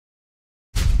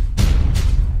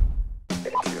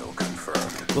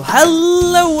Well,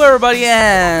 hello everybody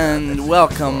and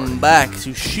welcome back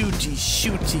to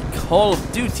Shooty-Shooty Call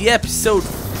of Duty episode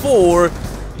 4.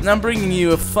 And I'm bringing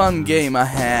you a fun game I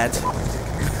had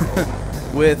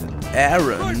with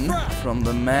Aaron from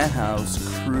the Madhouse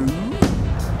crew.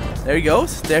 There he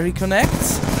goes, there he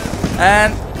connects.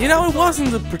 And you know, it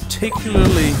wasn't a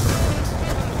particularly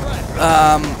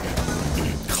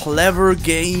clever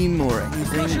game or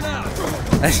anything.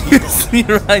 As you see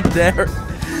right there,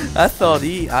 I thought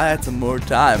I had some more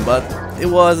time, but it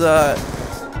was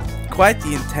quite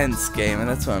the intense game, and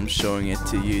that's why I'm showing it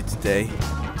to you today.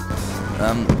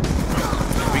 Here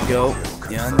we go.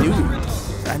 Yeah,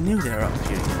 I knew they're up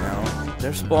here, you know.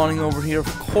 They're spawning over here, of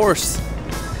course.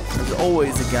 There's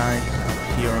always a guy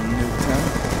up here on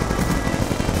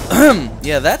Newtown.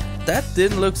 Yeah, that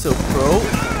didn't look so pro.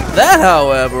 That,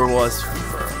 however, was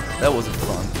a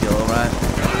fun kill, right?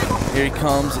 Here he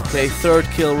comes. Okay, third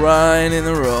kill right in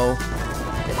a row.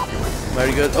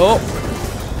 Very good. Oh,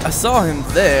 I saw him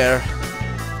there.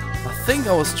 I think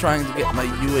I was trying to get my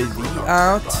UAV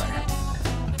out,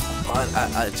 but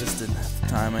I just didn't have the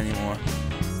time anymore.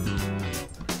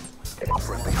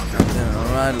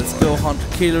 Alright, let's go. Hunter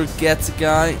Killer gets a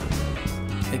guy.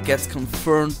 It gets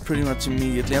confirmed pretty much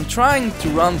immediately. I'm trying to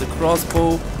run the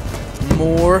crossbow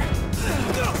more.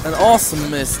 An awesome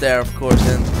miss there, of course,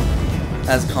 and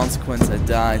as a consequence I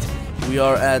died. We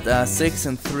are at 6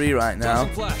 and 3 right now.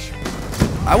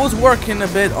 I was working a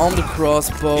bit on the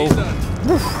crossbow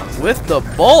with the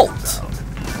bolt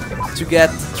to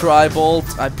get the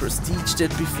tri-bolt. I prestiged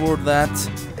it before that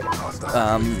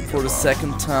for the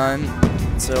second time,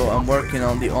 so I'm working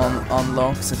on the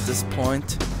unlocks at this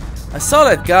point. I saw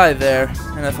that guy there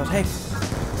and I thought, hey,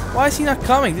 why is he not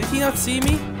coming? Did he not see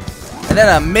me? And then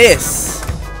I miss.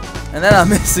 And then I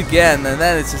miss again, and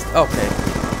then it's just, okay.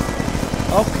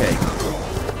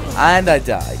 And I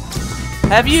died.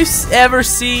 Have you ever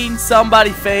seen somebody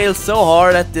fail so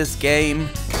hard at this game?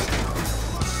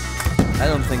 I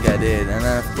don't think I did. And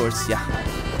then, of course, yeah.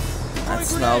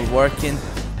 That's not working.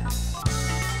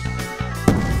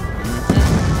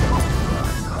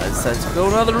 I decided to go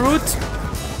another route.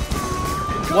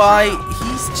 Why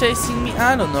he's chasing me,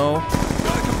 I don't know.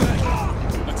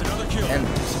 And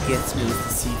he gets me with the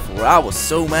C4. I was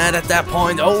so mad at that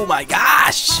point. Oh my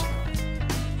gosh!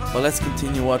 But let's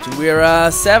continue watching.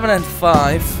 We're 7 and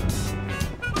 5.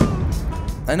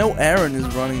 I know Aaron is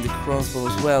running the crossbow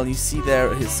as well. You see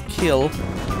there his kill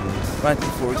right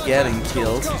before getting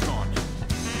killed.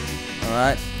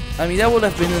 Alright. I mean, that would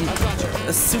have been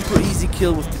a super easy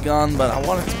kill with the gun, but I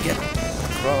wanted to get the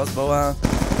crossbow out.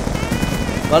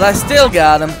 But I still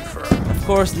got him. Of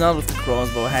course, not with the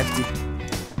crossbow. I had to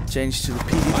change to the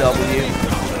PDW.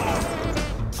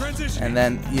 And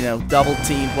then, you know, double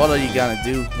team. What are you gonna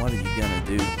do? What are you gonna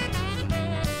do?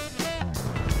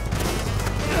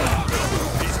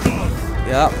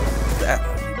 Yep,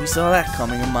 we saw that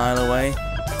coming a mile away.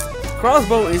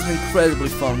 Crossbow is an incredibly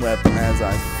fun weapon, as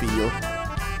I feel.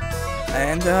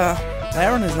 And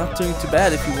Aaron is not doing too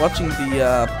bad if you're watching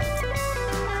the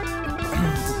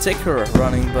ticker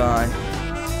running by.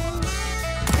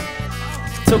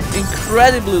 It took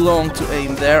incredibly long to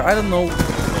aim there. I don't know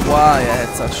why I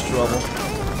had such trouble.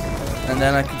 And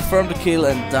then I confirmed the kill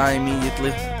and die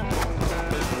immediately.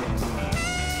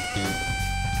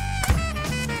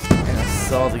 And I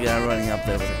saw the guy running up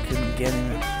there, but I couldn't get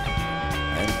him.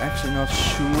 I'm actually not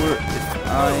sure if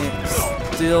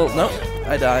I still... Nope,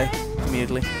 I die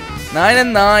immediately. 9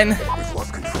 and 9.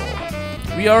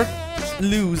 We are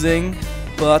losing,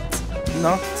 but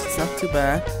it's not too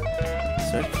bad.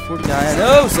 Search for the guy. I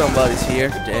know somebody's here.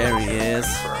 There he is.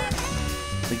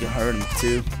 I think I heard him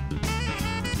too.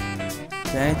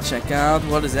 Okay, check out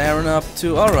what is Aaron up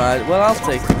to. Alright, well, I'll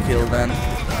take the kill then.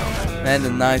 And a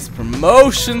nice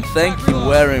promotion. Thank you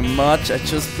very much. I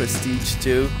just prestige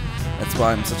 2. That's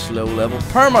why I'm such low level.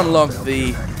 Perm unlocked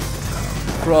the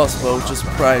crossbow just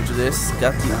prior to this.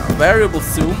 Got the variable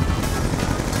zoom.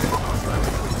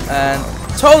 And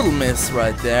total miss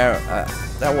right there.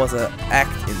 That was an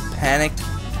act in panic.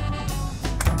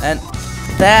 And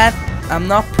that I'm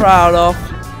not proud of.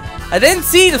 I didn't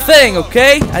see the thing,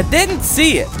 okay? I didn't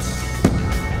see it.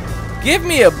 Give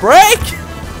me a break!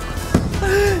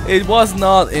 It was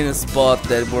not in a spot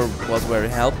that was very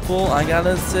helpful, I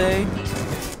gotta say.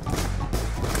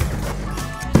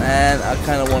 And I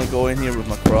kind of want to go in here with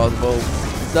my crossbow.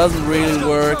 It doesn't really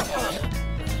work.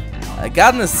 I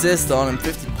got an assist on him,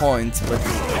 50 points, but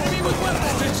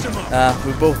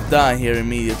we both die here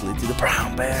immediately to the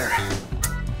brown bear.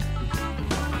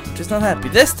 Just not happy.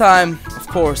 This time, of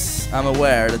course, I'm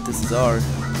aware that this is our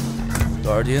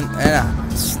guardian, and I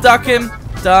stuck him,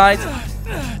 died.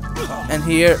 And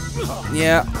here,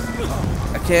 yeah,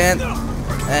 I can't.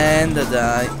 And I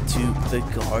die to the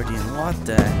Guardian. What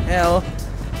the hell?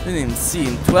 Didn't even see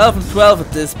him. 12 and 12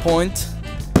 at this point.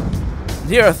 And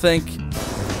here I think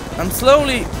I'm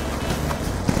slowly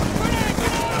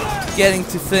getting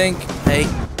to think, hey,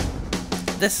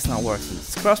 this is not working.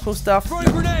 This crossbow stuff. No.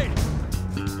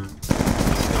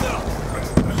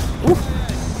 Ooh,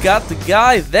 got the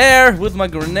guy there with my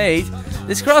grenade.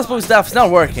 This crossbow stuff is not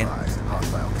working.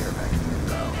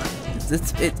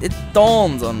 It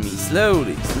dawns on me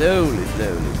slowly.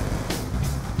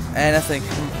 And I think,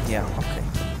 yeah, okay.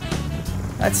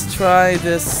 Let's try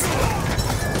this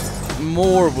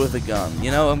more with a gun.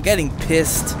 You know, I'm getting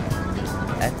pissed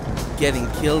at getting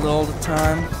killed all the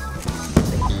time.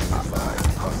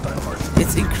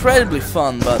 It's incredibly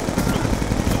fun, but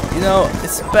you know,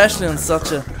 especially on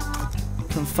such a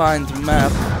confined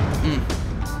map.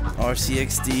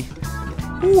 RCXD.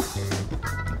 Whew.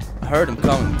 I heard him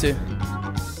coming too.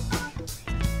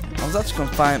 On such a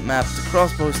confined map, the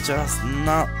crossbow is just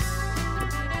not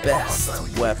the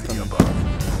best weapon you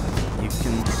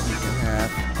can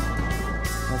have.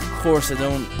 Of course, I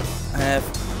don't have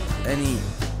any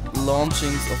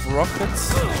launchings of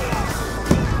rockets.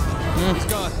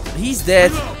 He's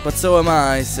dead, but so am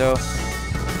I. So,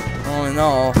 all in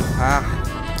all,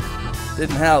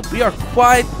 didn't help. We are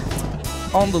quite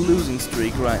on the losing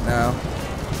streak right now.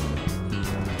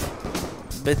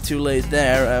 Bit too late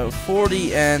there.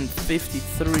 40 and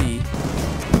 53.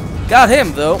 Got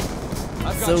him though,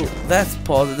 so that's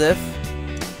positive.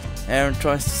 Aaron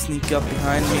tries to sneak up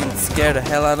behind me and scare the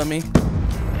hell out of me.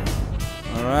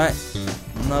 Alright,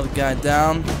 another guy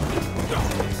down.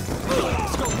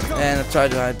 And I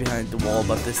tried to hide behind the wall,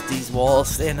 but these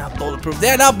walls, they're not bulletproof.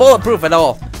 They're not bulletproof at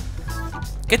all.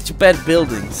 Get your better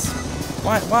buildings.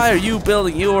 Why are you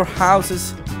building your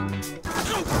houses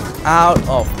out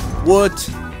of wood?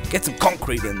 Get some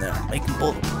concrete in there. Make them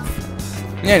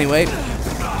bulletproof. Anyway,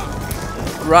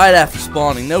 right after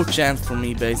spawning, no chance for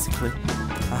me basically.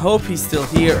 I hope he's still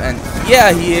here, and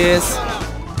yeah, he is.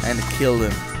 And I killed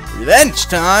him. Revenge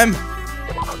time!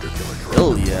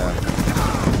 Oh yeah.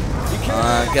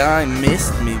 Guy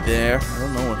missed me there. I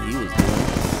don't know what he was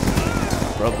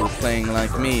doing. Probably playing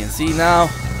like me. And see now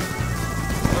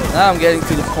I'm getting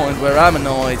to the point where I'm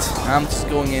annoyed. I'm just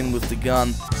going in with the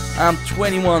gun. I'm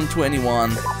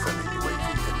 21-21.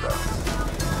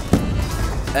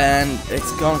 And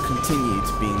it's gonna continue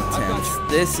to be intense.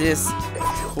 This is,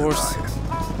 of course...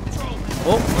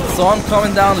 Oh, so I'm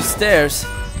coming down the stairs.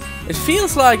 It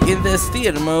feels like in this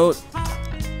theater mode,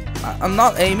 I'm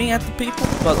not aiming at the people,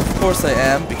 but of course I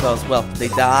am, because, well, they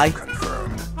die.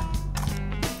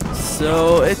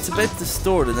 So it's a bit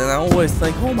distorted, and I always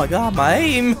think, oh my god, my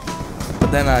aim! But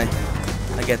then I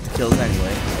get the kills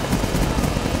anyway.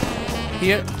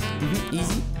 Here,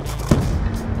 easy.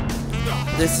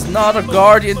 This is not a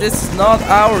guardian, this is not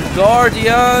our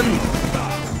guardian!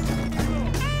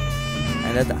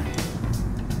 And I die.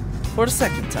 For the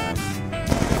second time.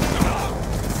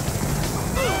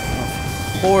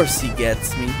 Of course he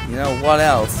gets me. You know, what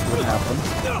else would happen?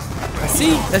 I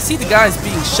see the guys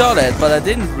being shot at, but I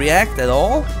didn't react at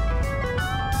all.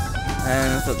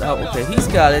 And I thought, oh, okay, he's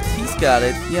got it,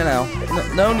 you know.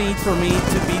 No need for me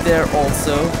to be there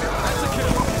also.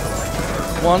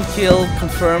 One kill,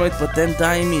 confirm it, but then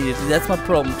die immediately. That's my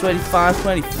problem. 25,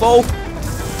 24.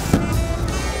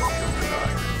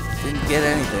 Didn't get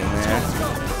anything there.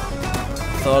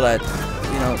 Thought I'd,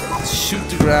 you know, shoot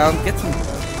the ground, get some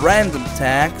random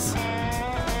tags.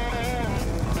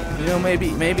 You know, maybe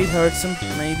it hurts him.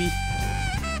 Maybe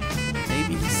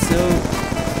he's so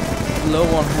low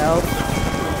on health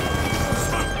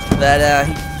that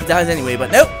he dies anyway.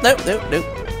 But nope.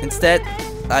 Instead,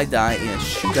 I die in a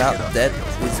shootout. That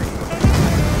is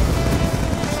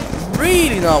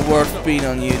really not worth being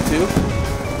on YouTube.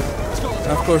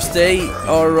 Of course, they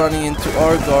are running into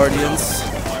our guardians,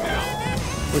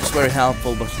 which is very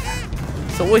helpful, but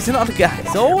it's always another guy.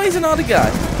 It's always another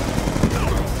guy.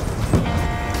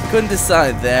 Couldn't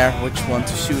decide there which one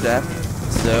to shoot at,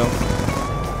 so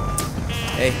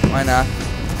hey, why not?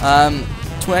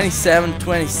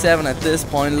 27-27 at this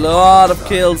point. Lot of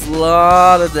kills,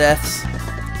 lot of deaths.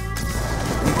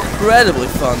 Incredibly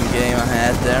fun game I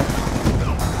had there.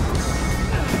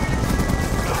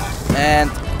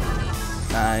 And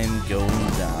I'm going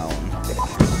down.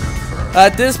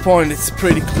 At this point, it's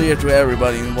pretty clear to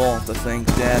everybody involved, I think,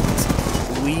 that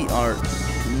we are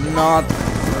not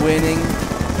winning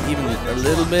even a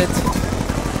little bit.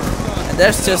 And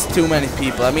there's just too many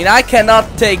people. I mean, I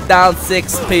cannot take down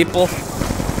 6 people.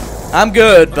 I'm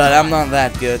good, but I'm not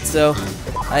that good. So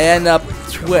I end up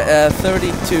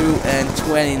 32 and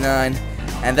 29,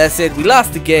 and that's it. We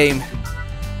lost the game.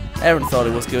 Everyone thought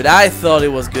it was good. I thought it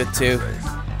was good too.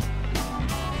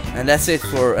 And that's it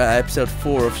for episode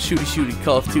 4 of Shooty-Shooty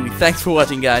Call of Duty. Thanks for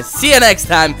watching, guys. See you next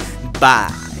time.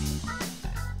 Bye.